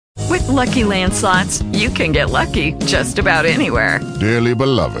Lucky Land Slots, you can get lucky just about anywhere. Dearly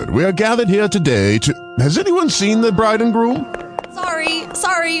beloved, we are gathered here today to... Has anyone seen the bride and groom?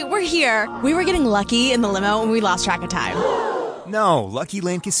 Sorry, we're here. We were getting lucky in the limo and we lost track of time. No, Lucky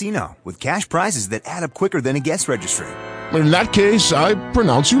Land Casino, with cash prizes that add up quicker than a guest registry. In that case, I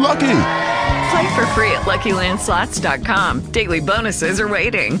pronounce you lucky. Play for free at LuckyLandSlots.com. Daily bonuses are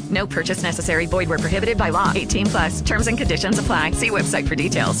waiting. No purchase necessary. Void where prohibited by law. 18+. Terms and conditions apply. See website for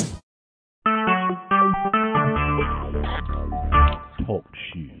details. Talk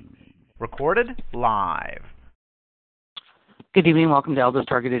shoes. Recorded live. Good evening. Welcome to Elders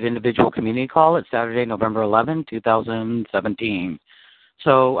Targeted Individual Community Call. It's Saturday, November 11, 2017.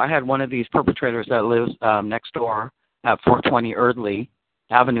 So I had one of these perpetrators that lives next door at 420 Eardley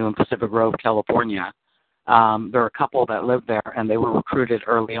Avenue in Pacific Grove, California. There are a couple that live there, and they were recruited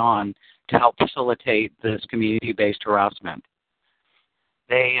early on to help facilitate this community-based harassment.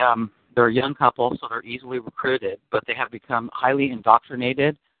 They're a young couple, so they're easily recruited, but they have become highly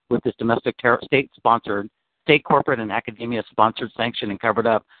indoctrinated with this domestic state-sponsored, state, corporate, and academia-sponsored, sanctioned, and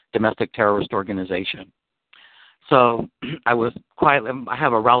covered-up domestic terrorist organization. So I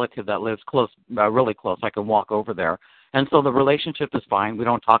have a relative that lives close, really close. I can walk over there. And so the relationship is fine. We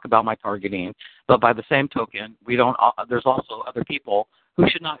don't talk about my targeting. But by the same token, there's also other people who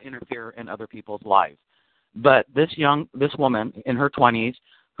should not interfere in other people's lives. But this woman in her 20s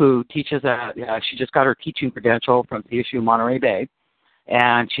who teaches she just got her teaching credential from CSU Monterey Bay,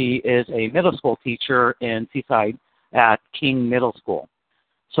 and she is a middle school teacher in Seaside at King Middle School.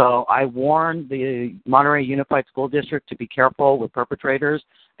 So I warn the Monterey Unified School District to be careful with perpetrators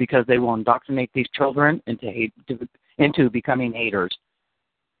because they will indoctrinate these children into becoming haters.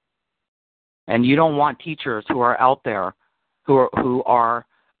 And you don't want teachers who are out there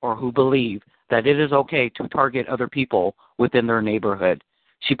who believe that it is okay to target other people within their neighborhood.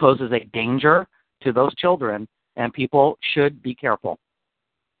 She poses a danger to those children, and people should be careful.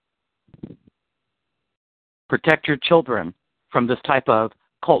 Protect your children from this type of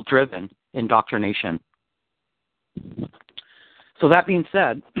cult-driven indoctrination. So that being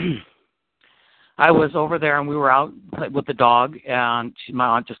said, I was over there and we were out with the dog, and my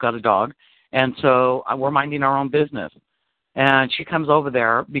aunt just got a dog, and so we're minding our own business. And she comes over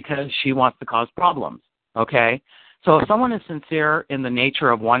there because she wants to cause problems, okay? So if someone is sincere in the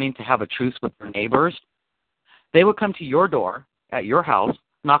nature of wanting to have a truce with their neighbors, they would come to your door at your house,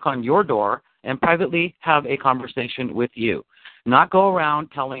 knock on your door, and privately have a conversation with you. Not go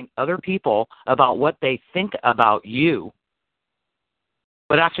around telling other people about what they think about you,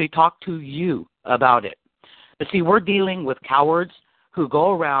 but actually talk to you about it. But see, we're dealing with cowards who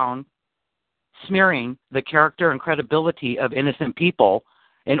go around smearing the character and credibility of innocent people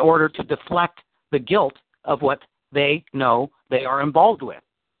in order to deflect the guilt of what they know they are involved with.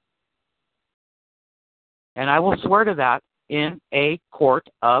 And I will swear to that in a court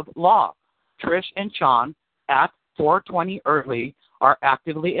of law. Trish and Sean at 420 Early are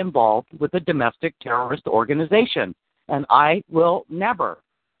actively involved with a domestic terrorist organization, and I will never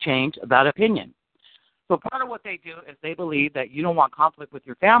change that opinion. So part of what they do is they believe that you don't want conflict with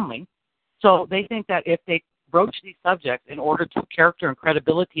your family, so they think that if they broach these subjects in order to character and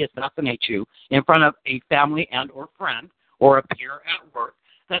credibility assassinate you in front of a family and or friend or a peer at work,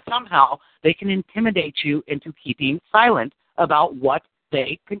 that somehow they can intimidate you into keeping silent about what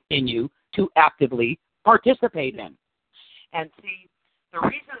they continue to actively participate in. And see, the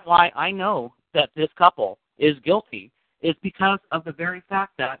reason why I know that this couple is guilty is because of the very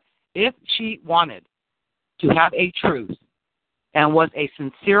fact that if she wanted to have a truce and was a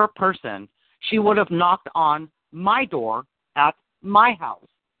sincere person, she would have knocked on my door at my house.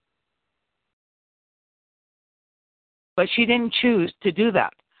 But she didn't choose to do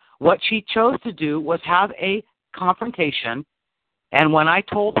that. What she chose to do was have a confrontation, and when I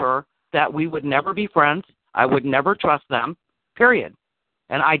told her that we would never be friends, I would never trust them, period,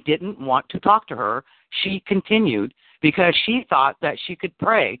 and I didn't want to talk to her, she continued because she thought that she could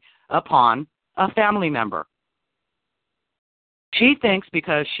prey upon a family member. She thinks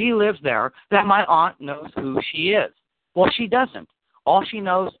because she lives there that my aunt knows who she is. Well, she doesn't. All she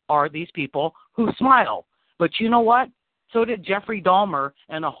knows are these people who smile. But you know what? So did Jeffrey Dahmer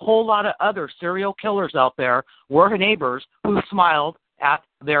and a whole lot of other serial killers out there were her neighbors who smiled at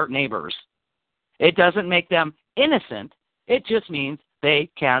their neighbors. It doesn't make them innocent. It just means they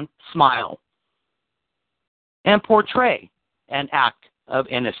can smile and portray an act of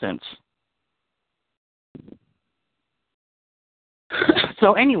innocence.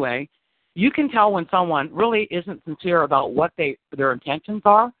 So anyway, you can tell when someone really isn't sincere about what their intentions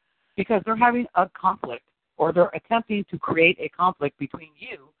are because they're having a conflict or they're attempting to create a conflict between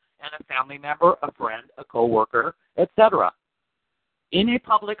you and a family member, a friend, a coworker, etc., in a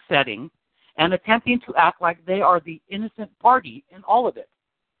public setting and attempting to act like they are the innocent party in all of it.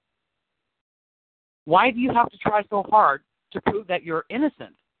 Why do you have to try so hard to prove that you're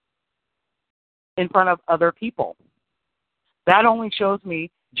innocent in front of other people? That only shows me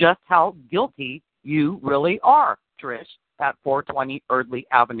just how guilty you really are, Trish, at 420 Eardley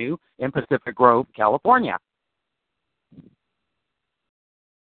Avenue in Pacific Grove, California.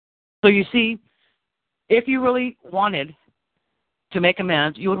 So you see, if you really wanted to make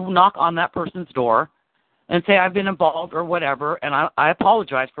amends, you would knock on that person's door and say, I've been involved or whatever, and I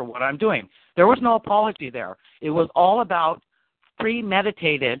apologize for what I'm doing. There was no apology there. It was all about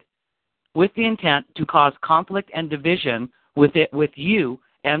premeditated with the intent to cause conflict and division with you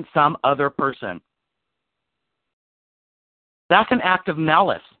and some other person. That's an act of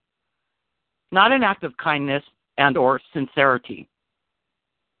malice, not an act of kindness and or sincerity.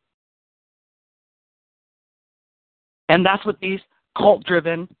 And that's what these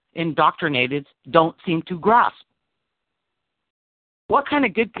cult-driven indoctrinateds don't seem to grasp. What kind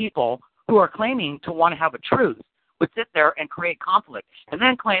of good people who are claiming to want to have a truth would sit there and create conflict and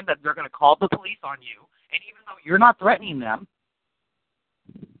then claim that they're going to call the police on you, and even though you're not threatening them.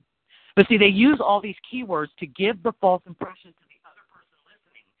 But see, they use all these keywords to give the false impression to the other person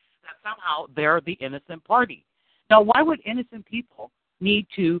listening that somehow they're the innocent party. Now, why would innocent people need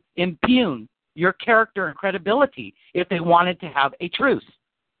to impugn your character and credibility if they wanted to have a truce?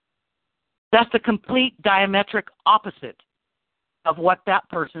 That's the complete diametric opposite of what that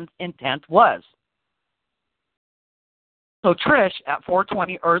person's intent was. So Trish at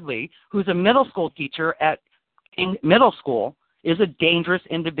 420 Eardley, who's a middle school teacher at King Middle School, is a dangerous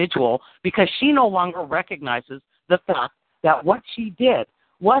individual because she no longer recognizes the fact that what she did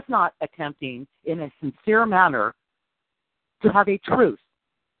was not attempting in a sincere manner to have a truce.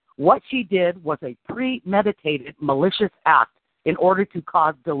 What she did was a premeditated, malicious act in order to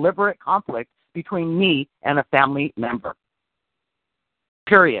cause deliberate conflict between me and a family member.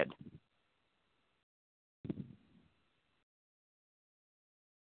 Period.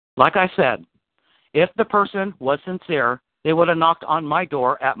 Like I said, if the person was sincere, they would have knocked on my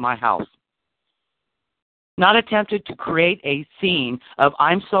door at my house. Not attempted to create a scene of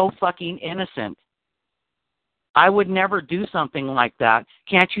I'm so fucking innocent. I would never do something like that.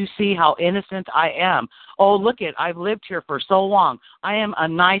 Can't you see how innocent I am? Oh, look it, I've lived here for so long. I am a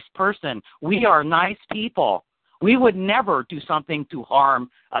nice person. We are nice people. We would never do something to harm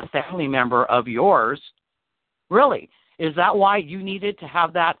a family member of yours. Really? Is that why you needed to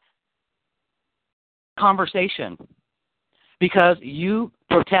have that conversation? Because you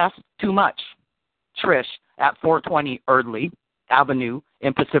protest too much. Trish at 420 Eardley Avenue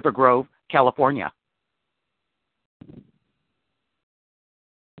in Pacific Grove, California.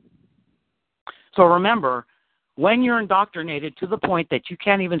 So remember, when you're indoctrinated to the point that you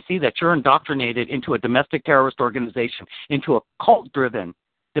can't even see that you're indoctrinated into a domestic terrorist organization, into a cult-driven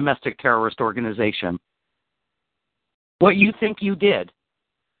domestic terrorist organization, what you think you did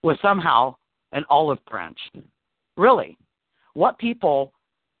was somehow an olive branch. Really? What people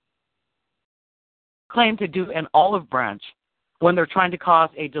claim to do an olive branch when they're trying to cause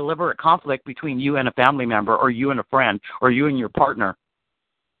a deliberate conflict between you and a family member or you and a friend or you and your partner?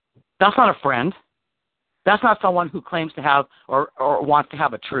 That's not a friend. That's not someone who claims to have or wants to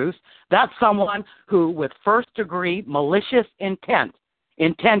have a truce. That's someone who, with first-degree malicious intent,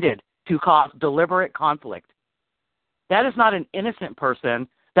 intended to cause deliberate conflict. That is not an innocent person.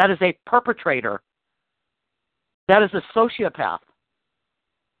 That is a perpetrator. That is a sociopath.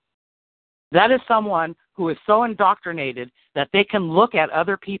 That is someone who is so indoctrinated that they can look at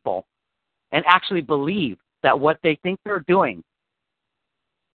other people and actually believe that what they think they're doing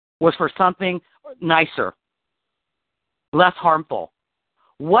was for something nicer, less harmful.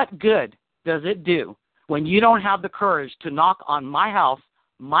 What good does it do when you don't have the courage to knock on my house,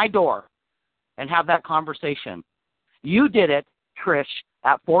 my door, and have that conversation? You did it, Trish,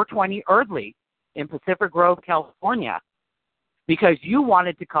 at 420 Eardley in Pacific Grove, California, because you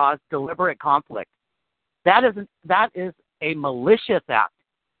wanted to cause deliberate conflict. That is a malicious act.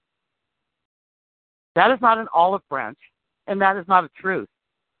 That is not an olive branch, and that is not a truth.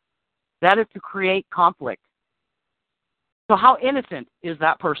 That is to create conflict. So how innocent is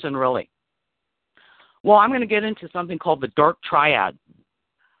that person really? Well, I'm going to get into something called the dark triad.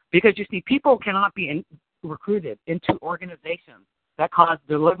 Because, you see, people cannot be recruited into organizations that cause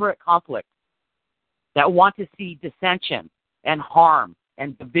deliberate conflict, that want to see dissension and harm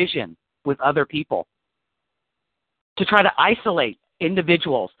and division with other people, to try to isolate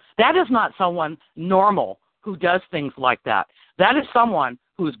individuals. That is not someone normal who does things like that. That is someone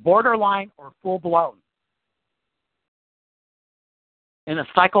who's borderline or full-blown in a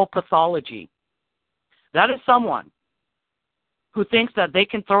psychopathology. That is someone who thinks that they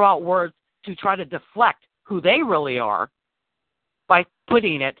can throw out words to try to deflect who they really are by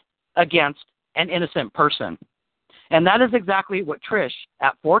putting it against an innocent person. And that is exactly what Trish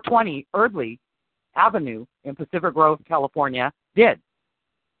at 420 Eardley Avenue in Pacific Grove, California, did.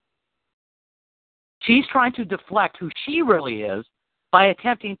 She's trying to deflect who she really is by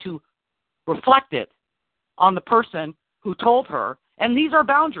attempting to reflect it on the person who told her. And these are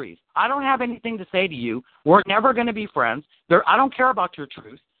boundaries. I don't have anything to say to you. We're never going to be friends. I don't care about your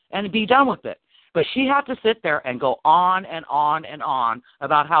truth, and be done with it. But she had to sit there and go on and on and on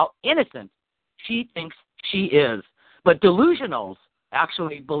about how innocent she thinks she is. But delusionals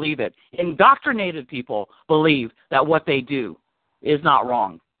actually believe it. Indoctrinated people believe that what they do is not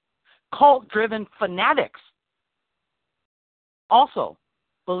wrong. Cult-driven fanatics also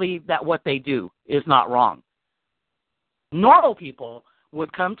believe that what they do is not wrong. Normal people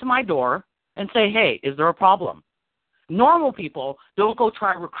would come to my door and say, hey, is there a problem? Normal people don't go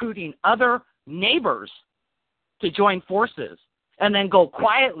try recruiting other neighbors to join forces and then go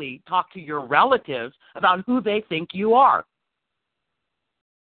quietly talk to your relatives about who they think you are.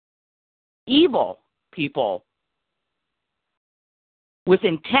 Evil people with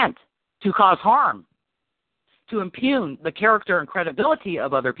intent to cause harm, to impugn the character and credibility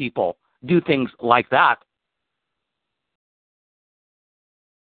of other people, do things like that.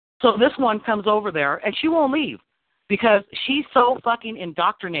 So this one comes over there, and she won't leave because she's so fucking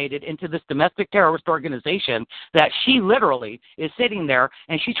indoctrinated into this domestic terrorist organization that she literally is sitting there,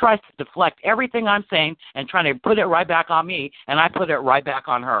 and she tries to deflect everything I'm saying and trying to put it right back on me, and I put it right back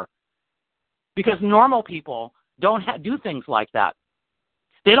on her. Because normal people don't do things like that.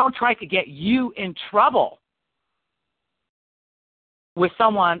 They don't try to get you in trouble with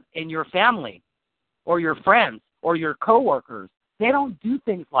someone in your family or your friends or your coworkers. They don't do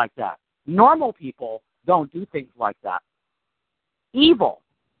things like that. Normal people don't do things like that. Evil,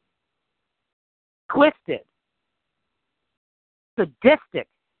 twisted, sadistic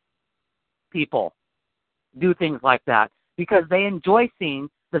people do things like that because they enjoy seeing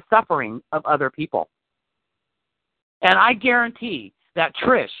the suffering of other people. And I guarantee that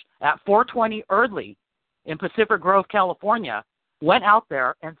Trish at 420 Eardley in Pacific Grove, California, went out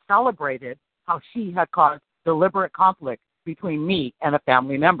there and celebrated how she had caused deliberate conflict between me and a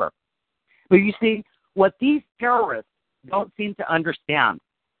family member. But you see, what these terrorists don't seem to understand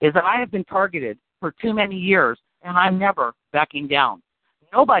is that I have been targeted for too many years, and I'm never backing down.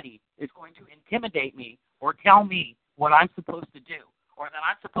 Nobody is going to intimidate me or tell me what I'm supposed to do or that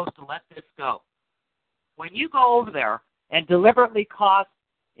I'm supposed to let this go. When you go over there and deliberately cause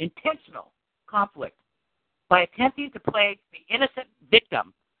intentional conflict by attempting to play the innocent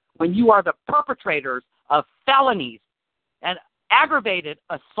victim when you are the perpetrators of felonies and aggravated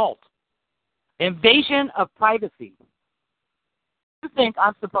assault, invasion of privacy, you think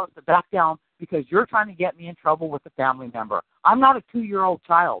I'm supposed to back down because you're trying to get me in trouble with a family member. I'm not a 2-year-old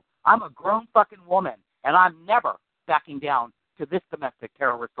child. I'm a grown fucking woman, and I'm never backing down to this domestic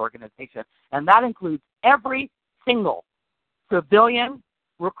terrorist organization. And that includes every single civilian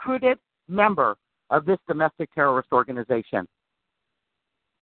recruited member of this domestic terrorist organization.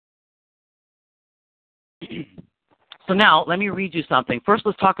 So now, let me read you something. First,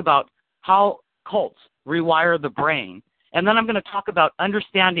 let's talk about how cults rewire the brain. And then I'm going to talk about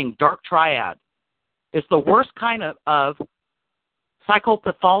understanding dark triad. It's the worst kind of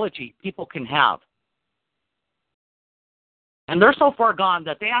psychopathology people can have. And they're so far gone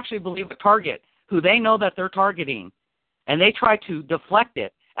that they actually believe a target who they know that they're targeting, and they try to deflect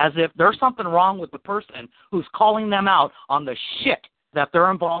it as if there's something wrong with the person who's calling them out on the shit that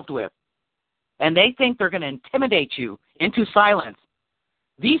they're involved with. And they think they're going to intimidate you into silence.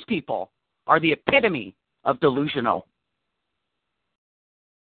 These people are the epitome of delusional.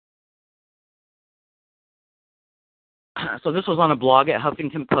 So this was on a blog at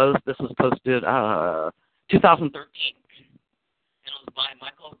Huffington Post. This was posted 2013. It was by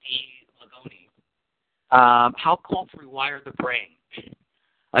Michael D. Lagoni. How cults rewire the brain.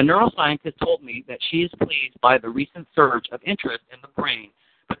 A neuroscientist told me that she is pleased by the recent surge of interest in the brain,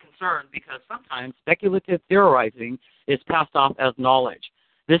 but concerned because sometimes speculative theorizing is passed off as knowledge.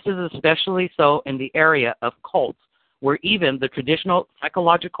 This is especially so in the area of cults, where even the traditional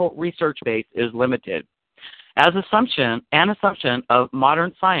psychological research base is limited. An assumption of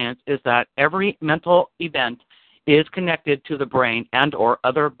modern science is that every mental event is connected to the brain and or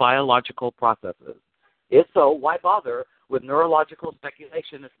other biological processes. If so, why bother with neurological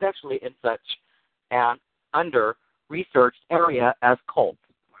speculation, especially in such an under-researched area as cults?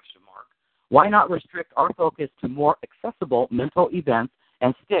 Why not restrict our focus to more accessible mental events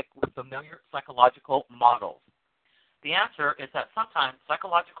and stick with familiar psychological models? The answer is that sometimes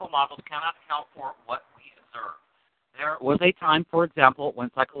psychological models cannot account for what we observe. There was a time, for example, when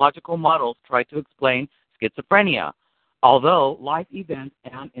psychological models tried to explain schizophrenia. Although life events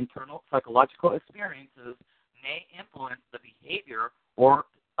and internal psychological experiences may influence the behavior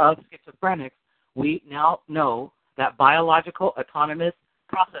of schizophrenics, we now know that biological autonomous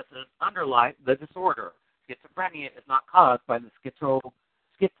processes underlie the disorder. Schizophrenia is not caused by the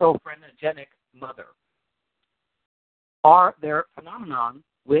schizophrenic mother. Are there phenomena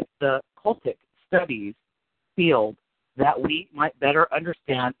with the cultic studies field that we might better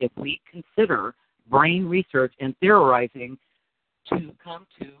understand if we consider brain research and theorizing to come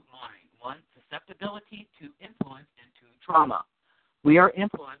to mind? One, susceptibility to influence into trauma. We are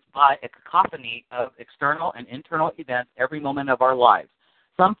influenced by a cacophony of external and internal events every moment of our lives.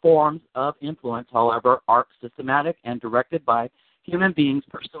 Some forms of influence, however, are systematic and directed by human beings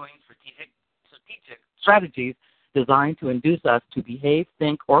pursuing strategic strategies designed to induce us to behave,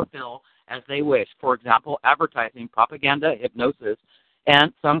 think, or feel as they wish. For example, advertising, propaganda, hypnosis,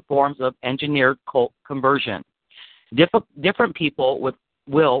 and some forms of engineered cult conversion. Different people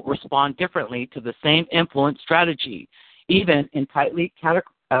will respond differently to the same influence strategy, even in tightly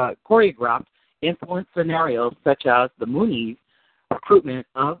choreographed influence scenarios such as the Moonies recruitment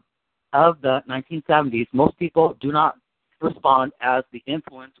of the 1970s. Most people do not respond as the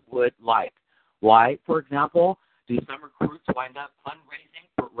influence would like. Why, for example, do some recruits wind up fundraising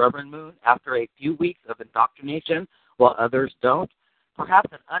for Reverend Moon after a few weeks of indoctrination while others don't? Perhaps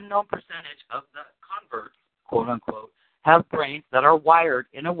an unknown percentage of the converts, quote unquote, have brains that are wired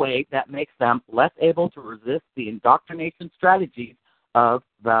in a way that makes them less able to resist the indoctrination strategies of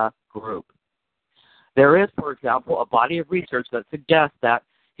the group. There is, for example, a body of research that suggests that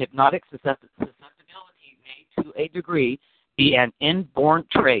hypnotic susceptibility may, to a degree, be an inborn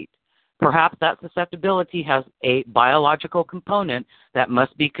trait. Perhaps that susceptibility has a biological component that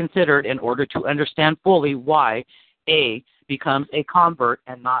must be considered in order to understand fully why A becomes a convert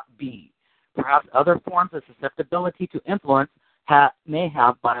and not B. Perhaps other forms of susceptibility to influence may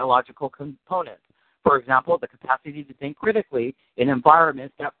have biological components. For example, the capacity to think critically in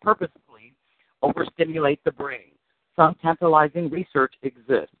environments that purposefully overstimulate the brain. Some tantalizing research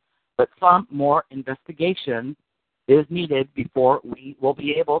exists, but some more investigation is needed before we will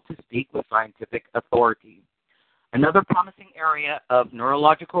be able to speak with scientific authority. Another promising area of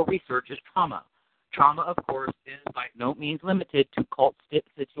neurological research is trauma. Trauma, of course, is by no means limited to cult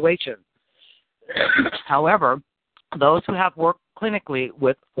situations. However, those who have worked clinically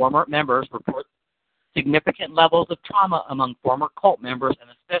with former members report significant levels of trauma among former cult members, and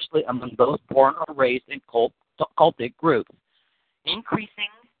especially among those born or raised in cultic groups. Increasing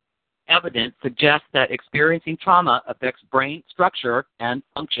evidence suggests that experiencing trauma affects brain structure and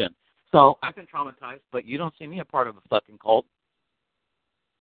function. So I've been traumatized, but you don't see me a part of a fucking cult.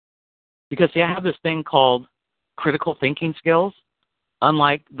 Because, see, I have this thing called critical thinking skills.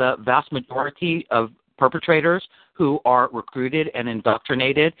 Unlike the vast majority of perpetrators who are recruited and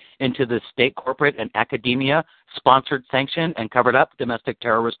indoctrinated into the state, corporate, and academia sponsored, sanctioned, and covered up domestic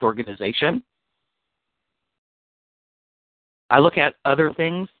terrorist organization, I look at other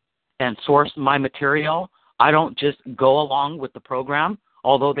things and source my material. I don't just go along with the program,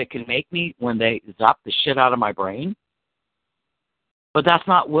 although they can make me when they zap the shit out of my brain. But that's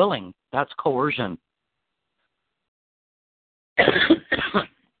not willing. That's coercion.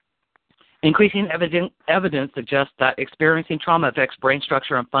 Increasing evidence suggests that experiencing trauma affects brain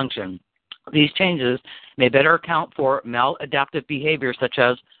structure and function. These changes may better account for maladaptive behavior, such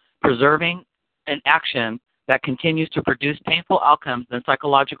as preserving an action that continues to produce painful outcomes than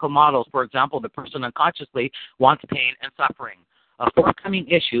psychological models. For example, the person unconsciously wants pain and suffering. A forthcoming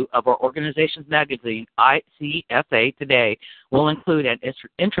issue of our organization's magazine, ICSA Today, will include an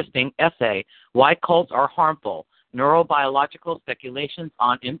interesting essay, Why Cults Are Harmful, Neurobiological Speculations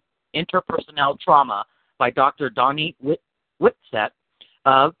on Interpersonal Trauma, by Dr. Donnie Whitsett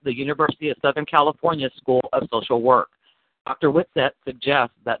of the University of Southern California School of Social Work. Dr. Whitsett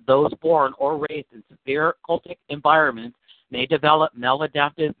suggests that those born or raised in severe cultic environments may develop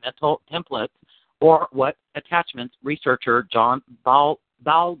maladaptive mental templates, or what attachments researcher John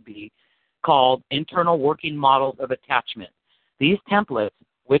Bowlby called internal working models of attachment. These templates,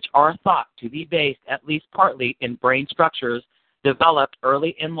 which are thought to be based at least partly in brain structures developed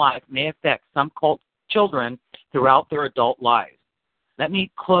early in life, may affect some cult children throughout their adult lives. Let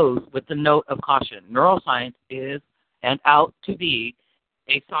me close with the note of caution. Neuroscience is and ought to be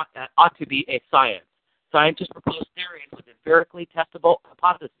a science. Scientists propose theories with empirically testable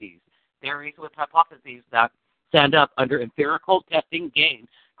hypotheses. Theories with hypotheses that stand up under empirical testing gain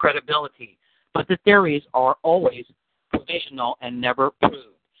credibility. But the theories are always provisional and never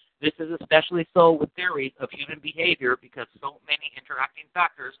proved. This is especially so with theories of human behavior because so many interacting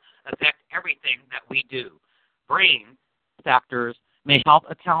factors affect everything that we do. Brain factors may help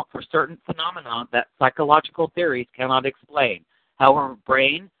account for certain phenomena that psychological theories cannot explain. However,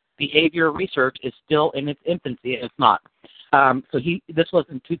 brain behavior research is still in its infancy, and it's not. This was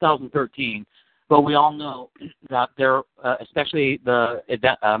in 2013, but we all know that there, especially the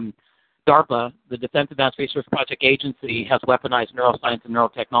DARPA, the Defense Advanced Research Project Agency, has weaponized neuroscience and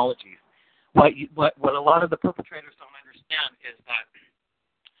neurotechnologies. What a lot of the perpetrators don't understand is that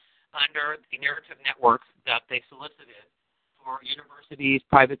under the narrative networks that they solicited for universities,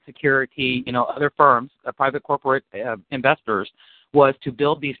 private security, other firms, private corporate investors, was to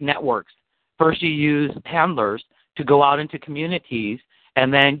build these networks. First, you use handlers to go out into communities,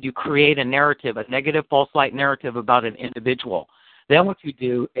 and then you create a narrative, a negative false light narrative about an individual. Then what you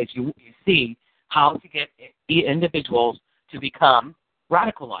do is you see how to get individuals to become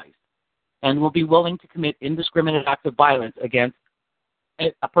radicalized and will be willing to commit indiscriminate acts of violence against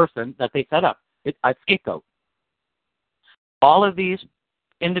a person that they set up, a scapegoat. All of these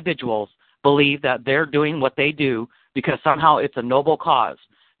individuals believe that they're doing what they do because somehow it's a noble cause.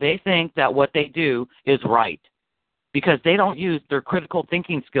 They think that what they do is right because they don't use their critical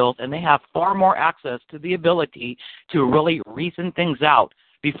thinking skills, and they have far more access to the ability to really reason things out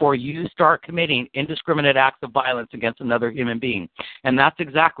before you start committing indiscriminate acts of violence against another human being. And that's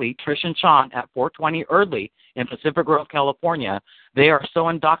exactly Trish and Sean at 420 Eardley in Pacific Grove, California. They are so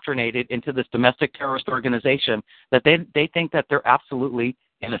indoctrinated into this domestic terrorist organization that they think that they're absolutely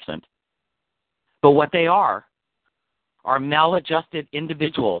innocent. But what they are maladjusted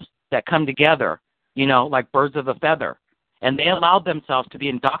individuals that come together, like birds of a feather. And they allowed themselves to be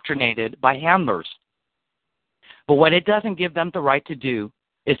indoctrinated by handlers. But what it doesn't give them the right to do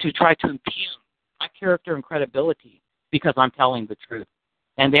is to try to impugn my character and credibility because I'm telling the truth.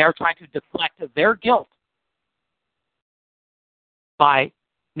 And they are trying to deflect their guilt by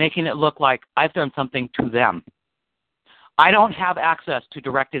making it look like I've done something to them. I don't have access to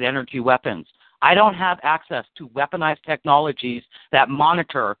directed energy weapons. I don't have access to weaponized technologies that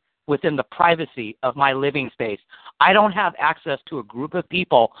monitor within the privacy of my living space. I don't have access to a group of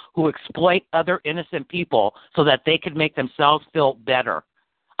people who exploit other innocent people so that they can make themselves feel better.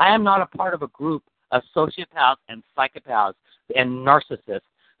 I am not a part of a group of sociopaths and psychopaths and narcissists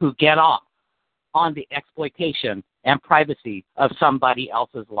who get off on the exploitation and privacy of somebody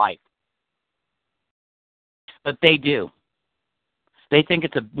else's life. But they do. They think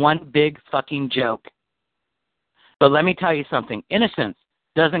it's one big fucking joke. But let me tell you something. Innocence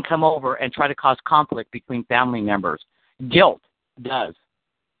doesn't come over and try to cause conflict between family members. Guilt does.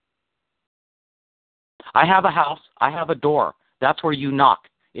 I have a house. I have a door. That's where you knock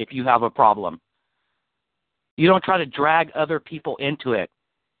if you have a problem. You don't try to drag other people into it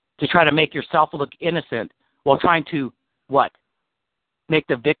to try to make yourself look innocent while trying to, what? Make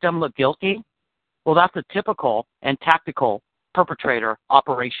the victim look guilty? Well, that's a typical and tactical perpetrator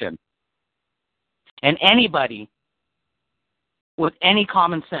operation. And anybody with any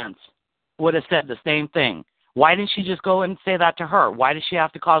common sense would have said the same thing. Why didn't she just go and say that to her? Why does she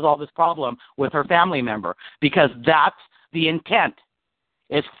have to cause all this problem with her family member? Because that's the intent.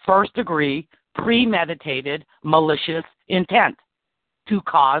 It's first degree, premeditated, malicious intent to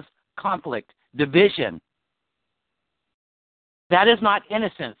cause conflict, division. That is not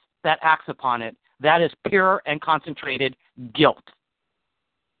innocence that acts upon it. That is pure and concentrated guilt.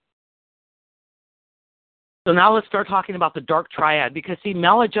 So now let's start talking about the dark triad, because, see,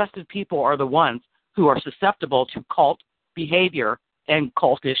 maladjusted people are the ones who are susceptible to cult behavior and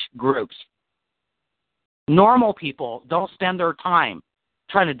cultish groups. Normal people don't spend their time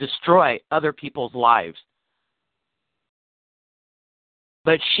trying to destroy other people's lives.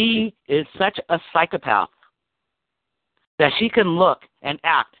 But she is such a psychopath that she can look and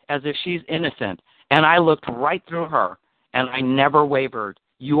act as if she's innocent. And I looked right through her, and I never wavered.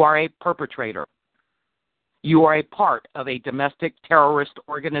 You are a perpetrator. You are a part of a domestic terrorist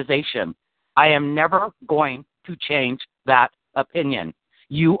organization. I am never going to change that opinion.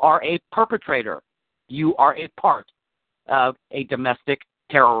 You are a perpetrator. You are a part of a domestic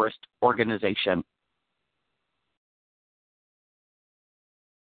terrorist organization.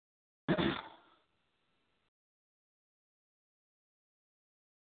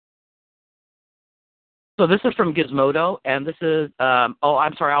 So this is from Gizmodo, and this is, I'm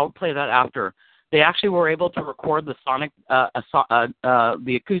sorry, I'll play that after. They actually were able to record the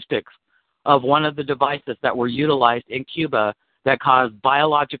the acoustics of one of the devices that were utilized in Cuba that caused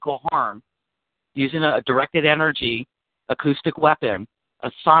biological harm using a directed energy acoustic weapon,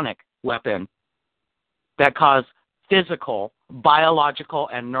 a sonic weapon that caused physical, biological,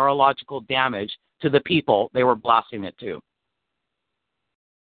 and neurological damage to the people they were blasting it to.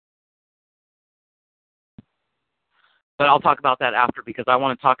 But I'll talk about that after because I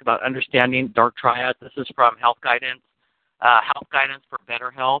want to talk about understanding dark triads. This is from Health Guidance for Better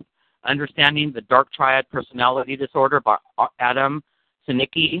Health. Understanding the Dark Triad Personality Disorder by Adam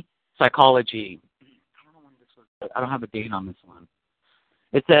Sinicki, Psychology. I don't have a date on this one.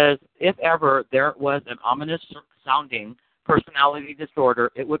 It says, if ever there was an ominous-sounding personality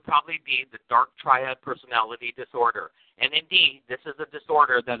disorder, it would probably be the Dark Triad Personality Disorder. And indeed, this is a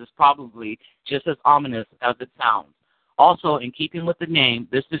disorder that is probably just as ominous as it sounds. Also, in keeping with the name,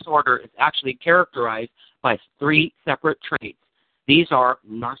 this disorder is actually characterized by 3 separate traits. These are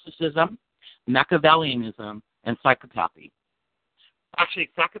narcissism, Machiavellianism, and psychopathy. Actually,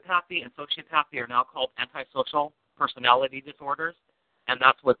 psychopathy and sociopathy are now called antisocial personality disorders, and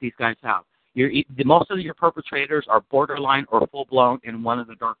that's what these guys have. Most of your perpetrators are borderline or full-blown in one of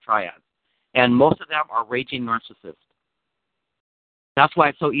the dark triads, and most of them are raging narcissists. That's why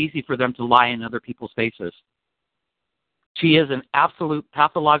it's so easy for them to lie in other people's faces. She is an absolute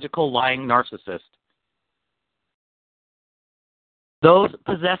pathological lying narcissist. Those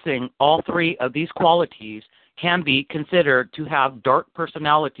possessing all 3 of these qualities can be considered to have dark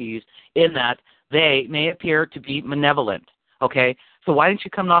personalities in that they may appear to be malevolent. Okay? So why didn't you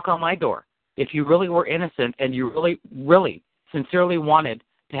come knock on my door? If you really were innocent and you really, really sincerely wanted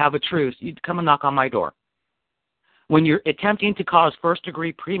to have a truce, you'd come and knock on my door. When you're attempting to cause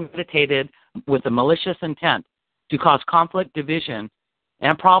first-degree premeditated with a malicious intent to cause conflict, division,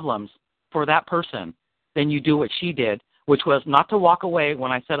 and problems for that person, then you do what she did, which was not to walk away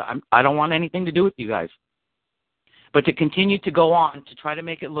when I said, I don't want anything to do with you guys, but to continue to go on to try to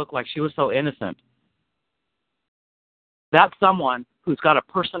make it look like she was so innocent. That's someone who's got a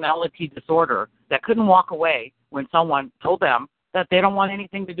personality disorder that couldn't walk away when someone told them that they don't want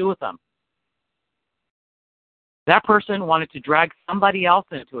anything to do with them. That person wanted to drag somebody else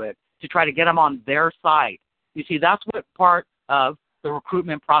into it to try to get them on their side. You see, that's what part of the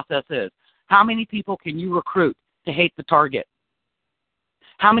recruitment process is. How many people can you recruit to hate the target?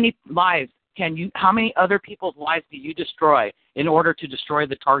 How many other people's lives do you destroy in order to destroy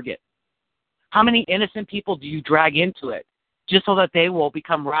the target? How many innocent people do you drag into it just so that they will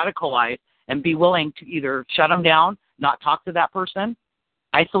become radicalized and be willing to either shut them down, not talk to that person,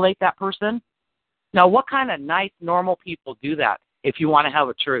 isolate that person? Now, what kind of nice, normal people do that if you want to have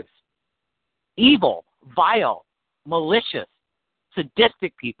a truce? Evil, vile, malicious,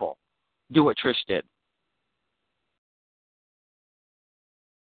 sadistic people do what Trish did.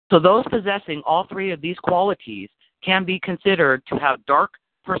 So those possessing all 3 of these qualities can be considered to have dark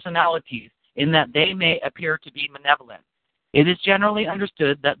personalities in that they may appear to be malevolent. It is generally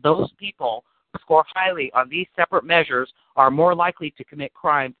understood that those people who score highly on these separate measures are more likely to commit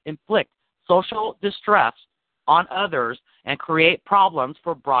crimes, inflict social distress on others, and create problems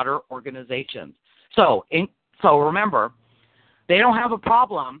for broader organizations. So remember, they don't have a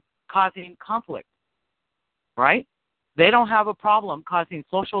problem causing conflict, right? They don't have a problem causing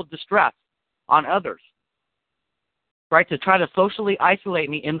social distress on others, right, to try to socially isolate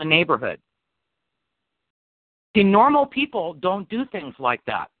me in the neighborhood. See, normal people don't do things like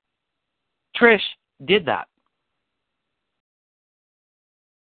that. Trish did that.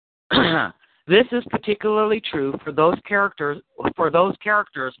 This is particularly true for those characters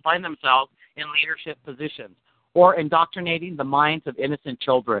find themselves in leadership positions or indoctrinating the minds of innocent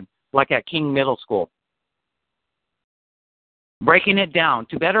children, like at King Middle School. Breaking it down,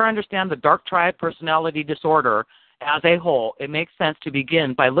 to better understand the dark triad personality disorder as a whole, it makes sense to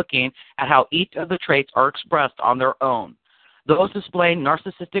begin by looking at how each of the traits are expressed on their own. Those displaying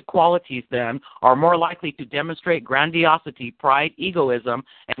narcissistic qualities, then, are more likely to demonstrate grandiosity, pride, egoism,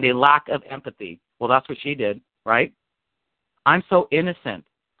 and a lack of empathy. Well, that's what she did, right? I'm so innocent.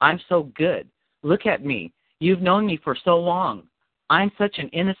 I'm so good. Look at me. You've known me for so long. I'm such an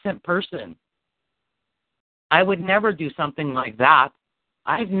innocent person. I would never do something like that.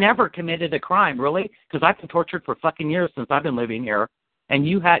 I've never committed a crime, really, because I've been tortured for fucking years since I've been living here. And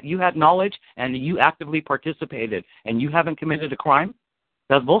you had knowledge, and you actively participated, and you haven't committed a crime?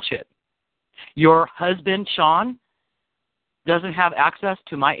 That's bullshit. Your husband, Sean, doesn't have access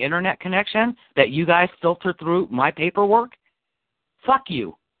to my internet connection that you guys filter through my paperwork? Fuck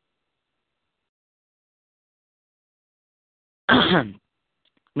you.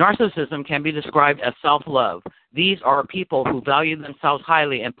 Narcissism can be described as self-love. these are people who value themselves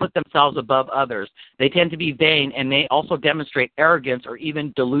highly and put themselves above others. They tend to be vain, and they also demonstrate arrogance or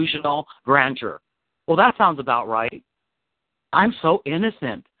even delusional grandeur. Well, that sounds about right. I'm so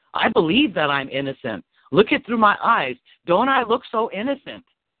innocent. I believe that I'm innocent. Look it through my eyes. Don't I look so innocent?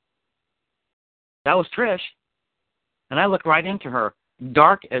 That was Trish. And I looked right into her.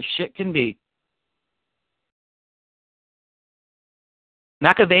 Dark as shit can be.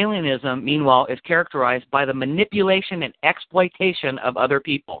 Machiavellianism, meanwhile, is characterized by the manipulation and exploitation of other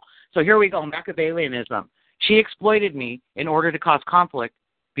people. So here we go, Machiavellianism. She exploited me in order to cause conflict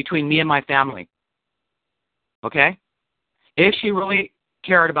between me and my family. Okay? If she really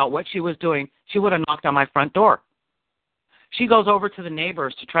cared about what she was doing, she would have knocked on my front door. She goes over to the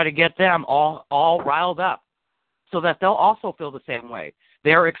neighbors to try to get them all riled up so that they'll also feel the same way.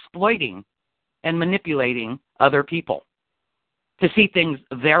 They're exploiting and manipulating other people to see things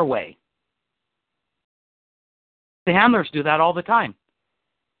their way. The handlers do that all the time.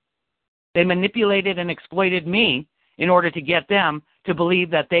 They manipulated and exploited me in order to get them to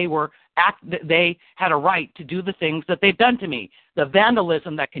believe that they had a right to do the things that they've done to me. The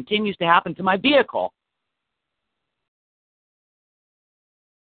vandalism that continues to happen to my vehicle.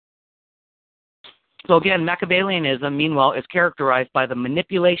 So again, Machiavellianism, meanwhile, is characterized by the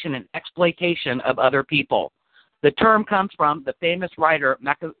manipulation and exploitation of other people. The term comes from the famous writer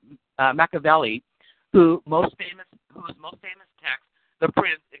Machiavelli, whose most famous text, The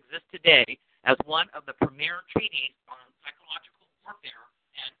Prince, exists today as one of the premier treatises on psychological warfare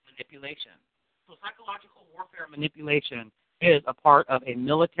and manipulation. So psychological warfare and manipulation is a part of a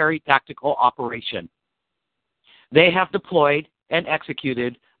military tactical operation. They have deployed and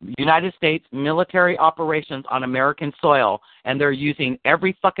executed United States military operations on American soil, and they're using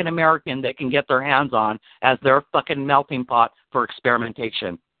every fucking American they can get their hands on as their fucking melting pot for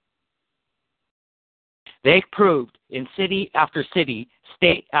experimentation. They proved in city after city,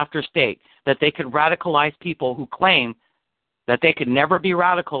 state after state, that they could radicalize people who claim that they could never be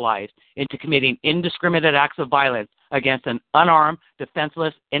radicalized into committing indiscriminate acts of violence against an unarmed,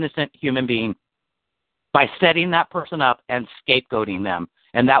 defenseless, innocent human being by setting that person up and scapegoating them.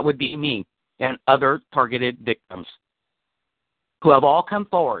 And that would be me and other targeted victims who have all come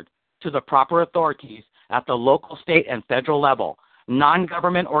forward to the proper authorities at the local, state, and federal level,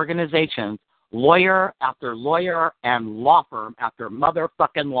 non-government organizations, lawyer after lawyer, and law firm after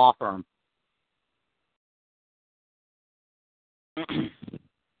motherfucking law firm.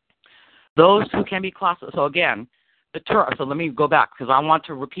 Those who can be classified. So again, so let me go back because I want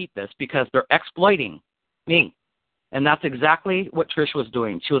to repeat this because they're exploiting me. And that's exactly what Trish was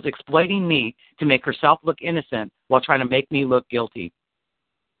doing. She was exploiting me to make herself look innocent while trying to make me look guilty.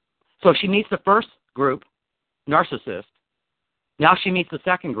 So she meets the first group, narcissist. Now she meets the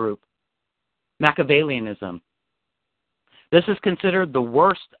second group, Machiavellianism. This is considered the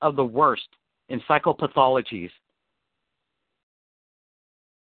worst of the worst in psychopathologies.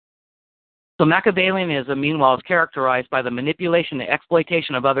 So Machiavellianism, meanwhile, is characterized by the manipulation and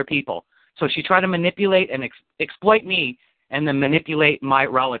exploitation of other people. So she tried to manipulate and exploit me and then manipulate my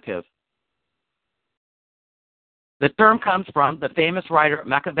relative. The term comes from the famous writer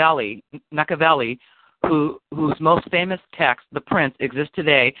Machiavelli, whose most famous text, The Prince, exists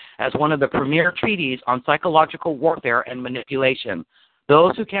today as one of the premier treatises on psychological warfare and manipulation.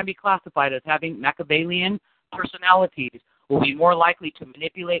 Those who can be classified as having Machiavellian personalities will be more likely to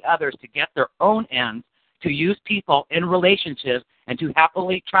manipulate others to get their own ends, to use people in relationships, and to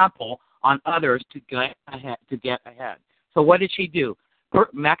happily trample on others to get ahead. So what did she do?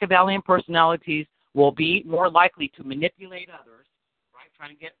 Machiavellian personalities will be more likely to manipulate others, right?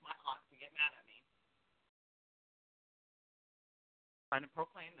 Trying to get my aunt to get mad at me. Trying to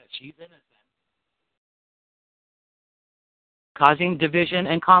proclaim that she's innocent. Causing division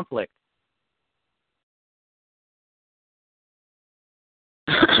and conflict.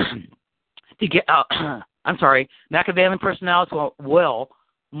 Machiavellian personalities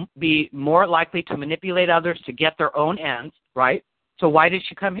will be more likely to manipulate others to get their own ends, right? So why did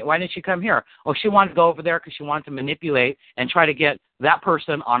she come here? Oh, she wanted to go over there because she wanted to manipulate and try to get that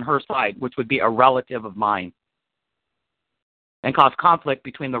person on her side, which would be a relative of mine, and cause conflict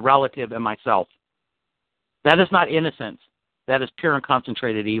between the relative and myself. That is not innocence. That is pure and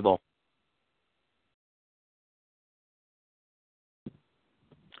concentrated evil.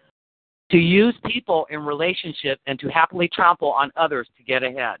 To use people in relationship and to happily trample on others to get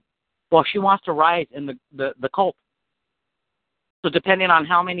ahead. Well, she wants to rise in the cult. So depending on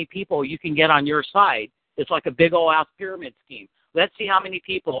how many people you can get on your side, it's like a big old ass pyramid scheme. Let's see how many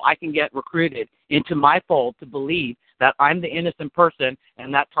people I can get recruited into my fold to believe that I'm the innocent person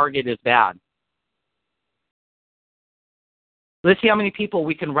and that target is bad. Let's see how many people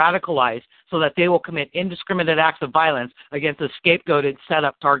we can radicalize so that they will commit indiscriminate acts of violence against a scapegoated,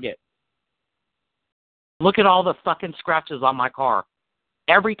 set-up target. Look at all the fucking scratches on my car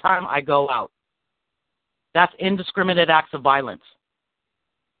every time I go out. That's indiscriminate acts of violence.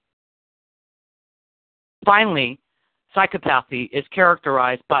 Finally, psychopathy is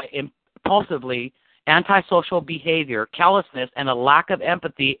characterized by impulsively antisocial behavior, callousness, and a lack of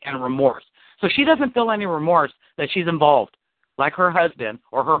empathy and remorse. So she doesn't feel any remorse that she's involved, like her husband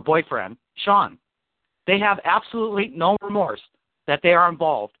or her boyfriend, Sean. They have absolutely no remorse that they are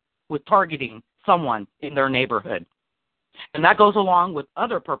involved with targeting someone in their neighborhood. And that goes along with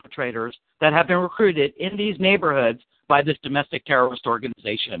other perpetrators that have been recruited in these neighborhoods by this domestic terrorist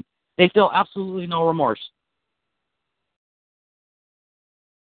organization. They feel absolutely no remorse.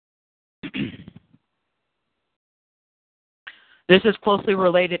 This is closely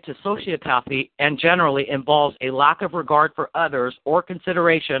related to sociopathy and generally involves a lack of regard for others or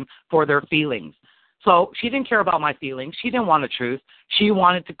consideration for their feelings. So she didn't care about my feelings. She didn't want the truth. She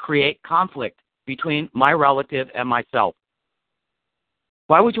wanted to create conflict between my relative and myself.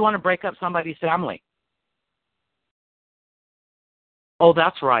 Why would you want to break up somebody's family? Oh,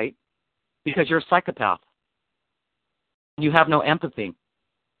 that's right, because you're a psychopath. You have no empathy.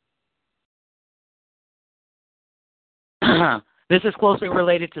 This is closely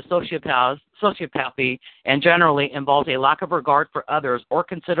related to sociopathy and generally involves a lack of regard for others or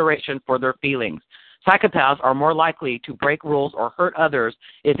consideration for their feelings. Psychopaths are more likely to break rules or hurt others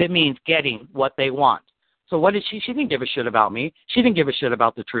if it means getting what they want. So what did she? She didn't give a shit about me. She didn't give a shit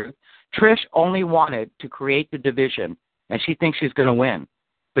about the truth. Trish only wanted to create the division, and she thinks she's going to win.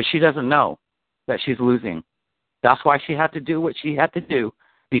 But she doesn't know that she's losing. That's why she had to do what she had to do,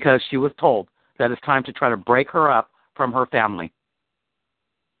 because she was told that it's time to try to break her up from her family.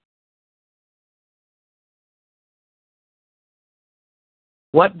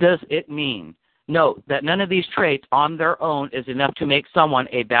 What does it mean? Note that none of these traits on their own is enough to make someone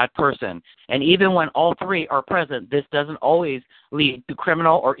a bad person. And even when all three are present, this doesn't always lead to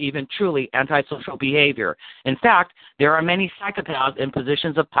criminal or even truly antisocial behavior. In fact, there are many psychopaths in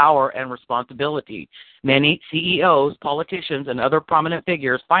positions of power and responsibility. Many CEOs, politicians, and other prominent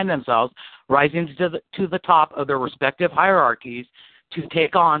figures find themselves rising to the top of their respective hierarchies to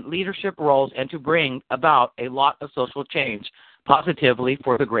take on leadership roles and to bring about a lot of social change positively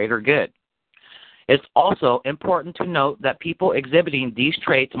for the greater good. It's also important to note that people exhibiting these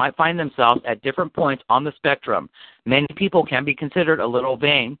traits might find themselves at different points on the spectrum. Many people can be considered a little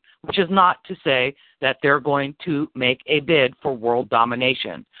vain, which is not to say that they're going to make a bid for world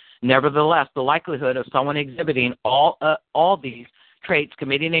domination. Nevertheless, the likelihood of someone exhibiting all these traits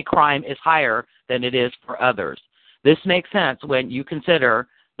committing a crime is higher than it is for others. This makes sense when you consider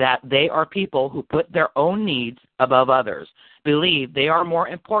that they are people who put their own needs above others, believe they are more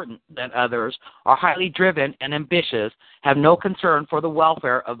important than others, are highly driven and ambitious, have no concern for the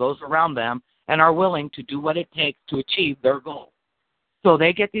welfare of those around them, and are willing to do what it takes to achieve their goal. So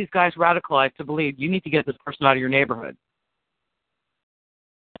they get these guys radicalized to believe you need to get this person out of your neighborhood.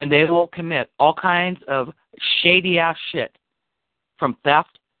 And they will commit all kinds of shady-ass shit, from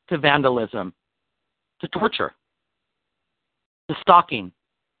theft to vandalism to torture to stalking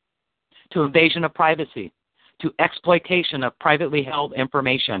to invasion of privacy, to exploitation of privately held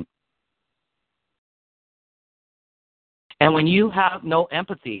information. And when you have no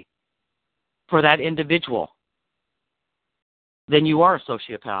empathy for that individual, then you are a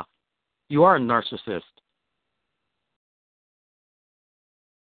sociopath. You are a narcissist.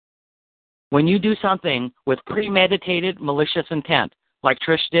 When you do something with premeditated, malicious intent, like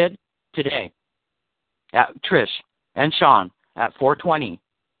Trish did today, Trish and Sean at 420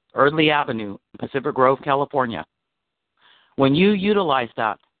 Eardley Avenue, Pacific Grove, California. When you utilize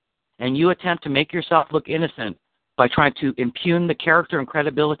that and you attempt to make yourself look innocent by trying to impugn the character and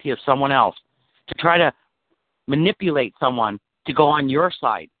credibility of someone else, to try to manipulate someone to go on your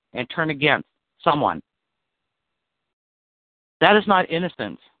side and turn against someone, that is not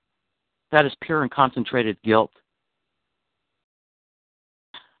innocence. That is pure and concentrated guilt.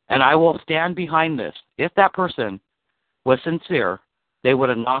 And I will stand behind this. If that person was sincere, they would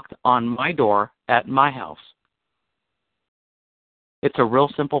have knocked on my door at my house. It's a real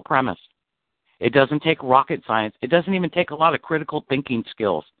simple premise. It doesn't take rocket science. It doesn't even take a lot of critical thinking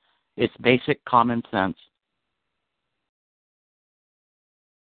skills. It's basic common sense.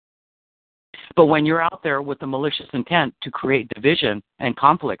 But when you're out there with the malicious intent to create division and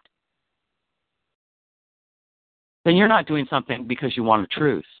conflict, then you're not doing something because you want a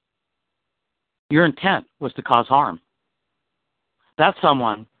truce. Your intent was to cause harm. That's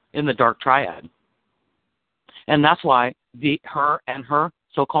someone in the dark triad. And that's why her and her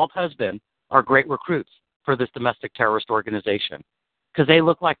so-called husband are great recruits for this domestic terrorist organization because they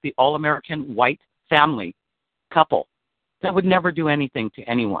look like the all-American white family couple that would never do anything to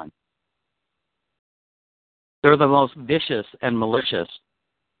anyone. They're the most vicious and malicious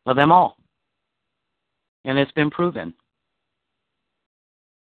of them all. And it's been proven.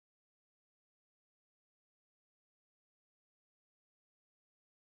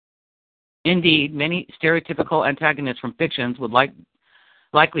 Indeed, many stereotypical antagonists from fictions would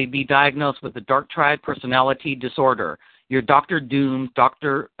likely be diagnosed with the dark triad personality disorder. Your Dr. Dooms, Darth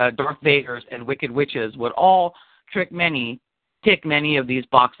Vaders, and Wicked Witches would all tick many of these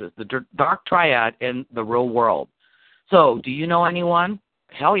boxes, the dark triad in the real world. So, do you know anyone?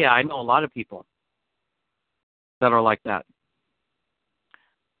 Hell yeah, I know a lot of people that are like that.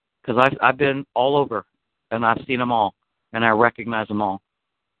 Because I've been all over, and I've seen them all, and I recognize them all.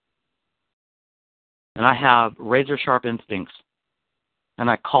 And I have razor-sharp instincts, and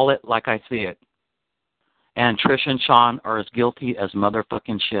I call it like I see it. And Trish and Sean are as guilty as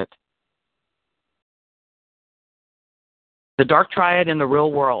motherfucking shit. The dark triad in the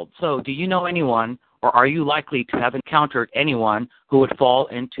real world. So, do you know anyone, or are you likely to have encountered anyone who would fall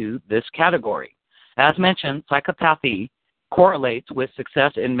into this category? As mentioned, psychopathy correlates with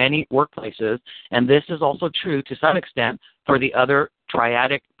success in many workplaces, and this is also true to some extent for the other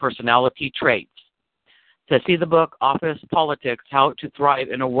triadic personality traits. To see the book Office Politics, How to Thrive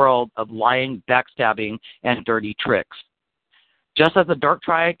in a World of Lying, Backstabbing, and Dirty Tricks. Just as the dark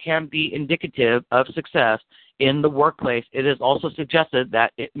triad can be indicative of success in the workplace, it is also suggested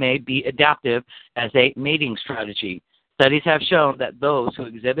that it may be adaptive as a mating strategy. Studies have shown that those who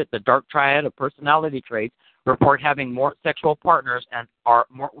exhibit the dark triad of personality traits report having more sexual partners and are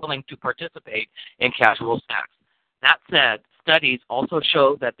more willing to participate in casual sex. That said, studies also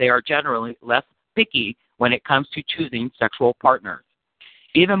show that they are generally less picky when it comes to choosing sexual partners.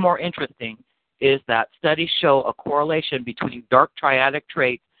 Even more interesting is that studies show a correlation between dark triadic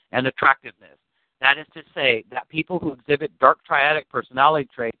traits and attractiveness. That is to say that people who exhibit dark triadic personality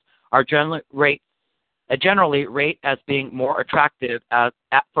traits are generally rate as being more attractive at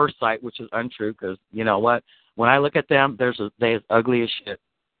first sight, which is untrue because, you know what, when I look at them, they as ugly as shit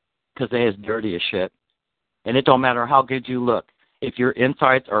because they as dirty as shit. And it don't matter how good you look. If your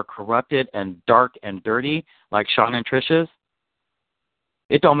insides are corrupted and dark and dirty, like Sean and Trish's,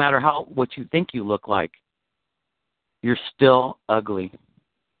 it don't matter what you think you look like. You're still ugly.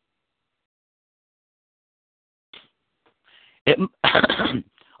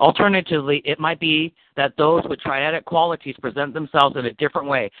 Alternatively, it might be that those with triadic qualities present themselves in a different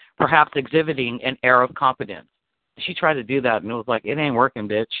way, perhaps exhibiting an air of confidence. She tried to do that, and it was like, it ain't working,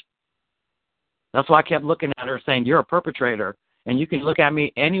 bitch. That's why I kept looking at her saying, you're a perpetrator. And you can look at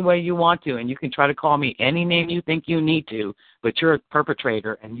me any way you want to, and you can try to call me any name you think you need to, but you're a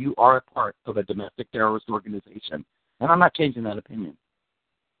perpetrator, and you are a part of a domestic terrorist organization. And I'm not changing that opinion.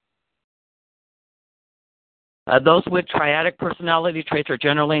 Those with triadic personality traits are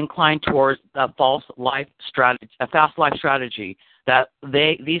generally inclined towards a fast life strategy.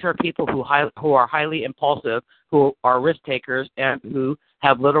 These are people who are highly impulsive, who are risk takers, and who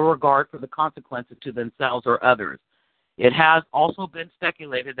have little regard for the consequences to themselves or others. It has also been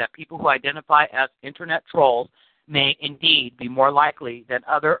speculated that people who identify as internet trolls may indeed be more likely than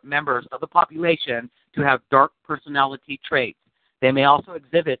other members of the population to have dark personality traits. They may also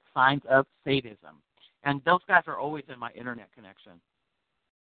exhibit signs of sadism. And those guys are always in my internet connection.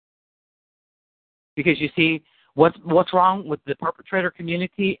 Because you see, what's wrong with the perpetrator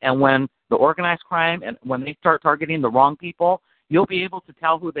community, and when the organized crime and when they start targeting the wrong people, you'll be able to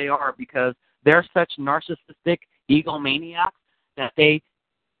tell who they are because they're such narcissistic egomaniacs that they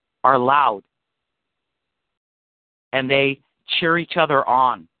are loud and they cheer each other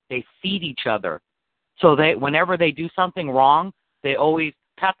on. They feed each other. So whenever they do something wrong, they always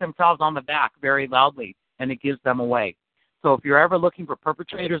pat themselves on the back very loudly, and it gives them away. So if you're ever looking for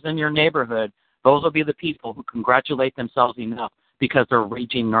perpetrators in your neighborhood, those will be the people who congratulate themselves enough because they're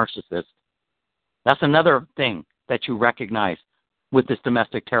raging narcissists. That's another thing that you recognize with this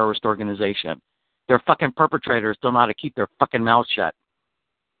domestic terrorist organization. Their fucking perpetrators don't know how to keep their fucking mouths shut.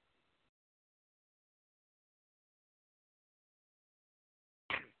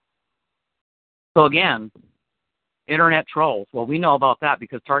 So again, internet trolls. Well, we know about that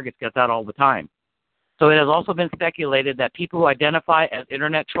because targets get that all the time. So it has also been speculated that people who identify as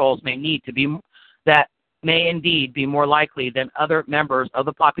internet trolls may indeed be more likely than other members of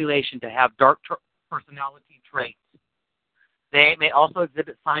the population to have dark personality traits. They may also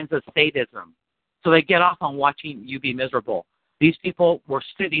exhibit signs of sadism. So they get off on watching you be miserable. These people were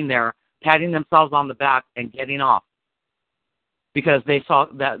sitting there, patting themselves on the back and getting off. because they saw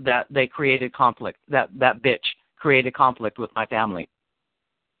that they created conflict. That bitch created conflict with my family.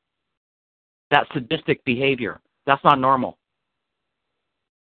 That sadistic behavior. That's not normal.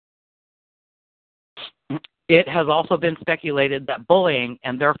 It has also been speculated that bullying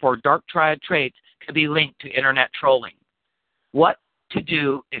and therefore dark triad traits could be linked to internet trolling. What to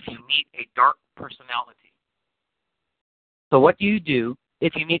do if you meet a dark personality? So what do you do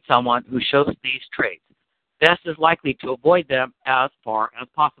if you meet someone who shows these traits? Best is likely to avoid them as far as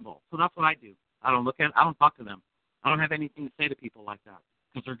possible. So that's what I do. I don't talk to them. I don't have anything to say to people like that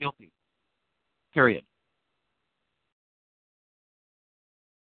because they're guilty. Period.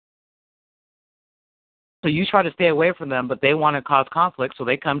 So you try to stay away from them, but they want to cause conflict, so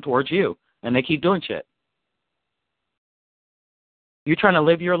they come towards you, and they keep doing shit. You're trying to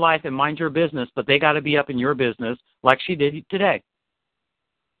live your life and mind your business, but they got to be up in your business like she did today.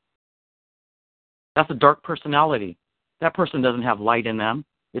 That's a dark personality. That person doesn't have light in them.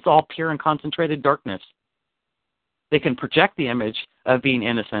 It's all pure and concentrated darkness. They can project the image of being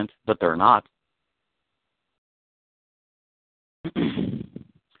innocent, but they're not.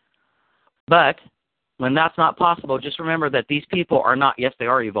 But when that's not possible, just remember that these people are not, yes, they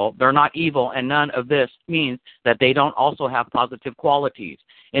are evil. They're not evil, and none of this means that they don't also have positive qualities.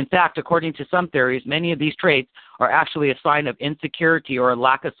 In fact, according to some theories, many of these traits are actually a sign of insecurity or a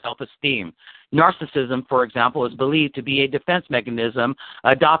lack of self-esteem. Narcissism, for example, is believed to be a defense mechanism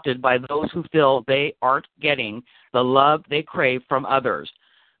adopted by those who feel they aren't getting the love they crave from others.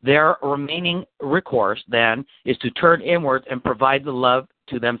 Their remaining recourse, then, is to turn inwards and provide the love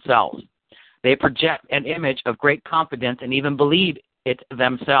to themselves. They project an image of great confidence and even believe it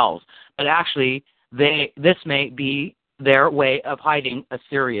themselves. But actually, this may be their way of hiding a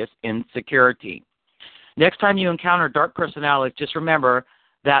serious insecurity. Next time you encounter dark personalities, just remember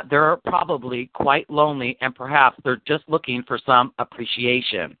that they're probably quite lonely and perhaps they're just looking for some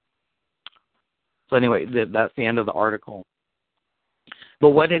appreciation. So anyway, that's the end of the article. But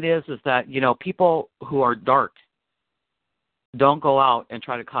what it is that, people who are dark don't go out and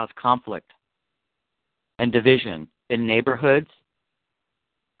try to cause conflict and division in neighborhoods,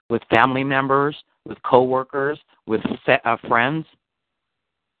 with family members, with coworkers, with friends,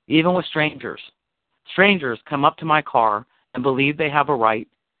 even with strangers. Strangers come up to my car and believe they have a right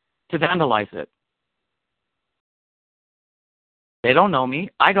to vandalize it. They don't know me.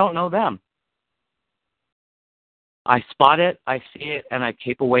 I don't know them. I spot it, I see it, and I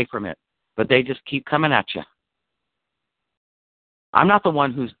keep away from it. But they just keep coming at you. I'm not the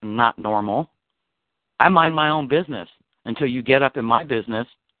one who's not normal. I mind my own business until you get up in my business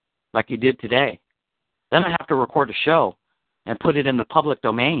like you did today. Then I have to record a show and put it in the public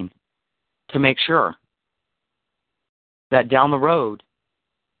domain to make sure that down the road,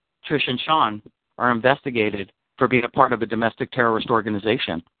 Trish and Sean are investigated for being a part of a domestic terrorist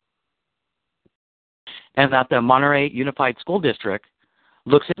organization. And that the Monterey Unified School District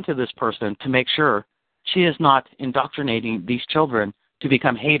looks into this person to make sure she is not indoctrinating these children to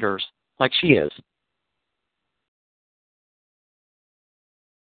become haters like she is.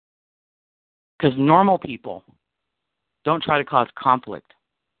 Because normal people don't try to cause conflict.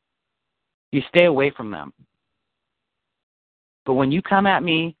 You stay away from them. But when you come at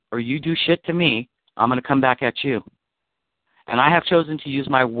me or you do shit to me, I'm going to come back at you. And I have chosen to use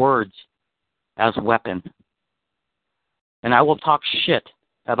my words as a weapon. And I will talk shit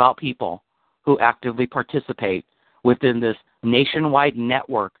about people who actively participate within this nationwide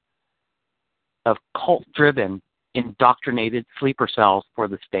network of cult-driven, indoctrinated sleeper cells for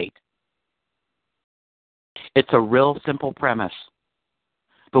the state. It's a real simple premise.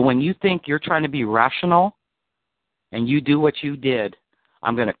 But when you think you're trying to be rational and you do what you did,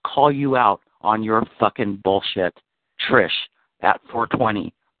 I'm going to call you out on your fucking bullshit. Trish at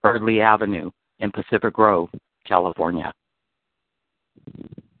 420 Eardley Avenue in Pacific Grove, California.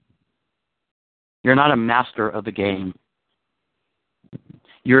 You're not a master of the game.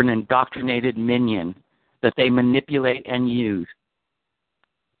 You're an indoctrinated minion that they manipulate and use.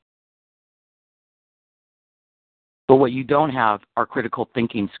 But what you don't have are critical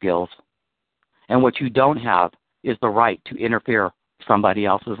thinking skills. And what you don't have is the right to interfere with somebody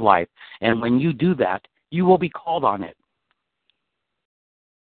else's life. And when you do that, you will be called on it.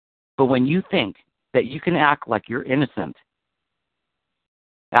 But when you think that you can act like you're innocent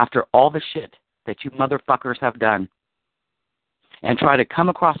after all the shit that you motherfuckers have done and try to come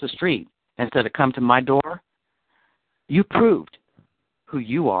across the street instead of come to my door, you proved who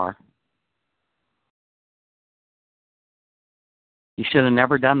you are. You should have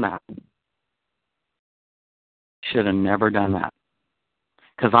never done that. Should have never done that.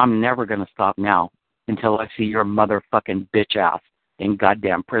 Because I'm never going to stop now until I see your motherfucking bitch ass in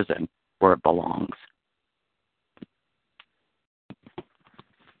goddamn prison where it belongs.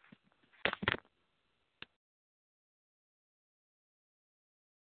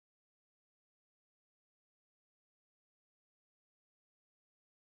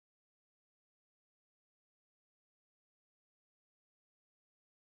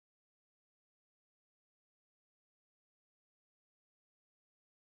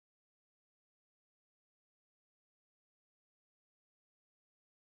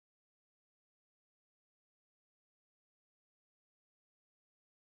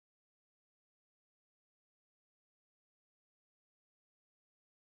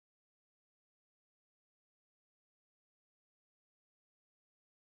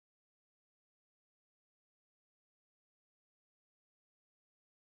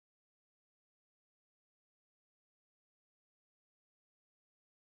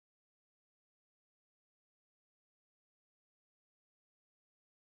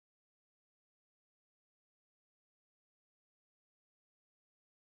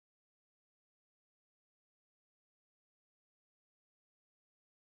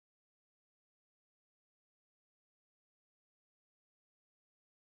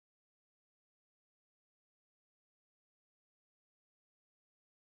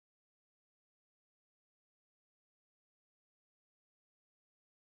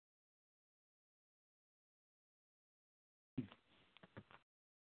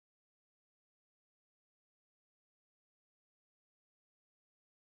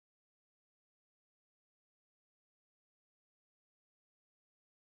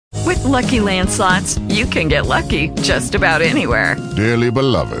 With Lucky Land Slots, you can get lucky just about anywhere. Dearly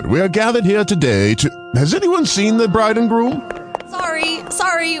beloved, we are gathered here today to... Has anyone seen the bride and groom?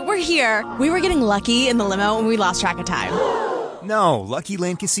 Sorry, we're here. We were getting lucky in the limo and we lost track of time. No, Lucky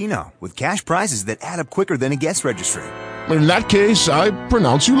Land Casino, with cash prizes that add up quicker than a guest registry. In that case, I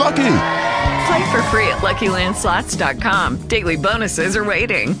pronounce you lucky. Play for free at LuckyLandSlots.com. Daily bonuses are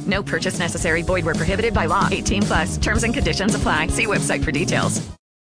waiting. No purchase necessary. Void where prohibited by law. 18+. Terms and conditions apply. See website for details.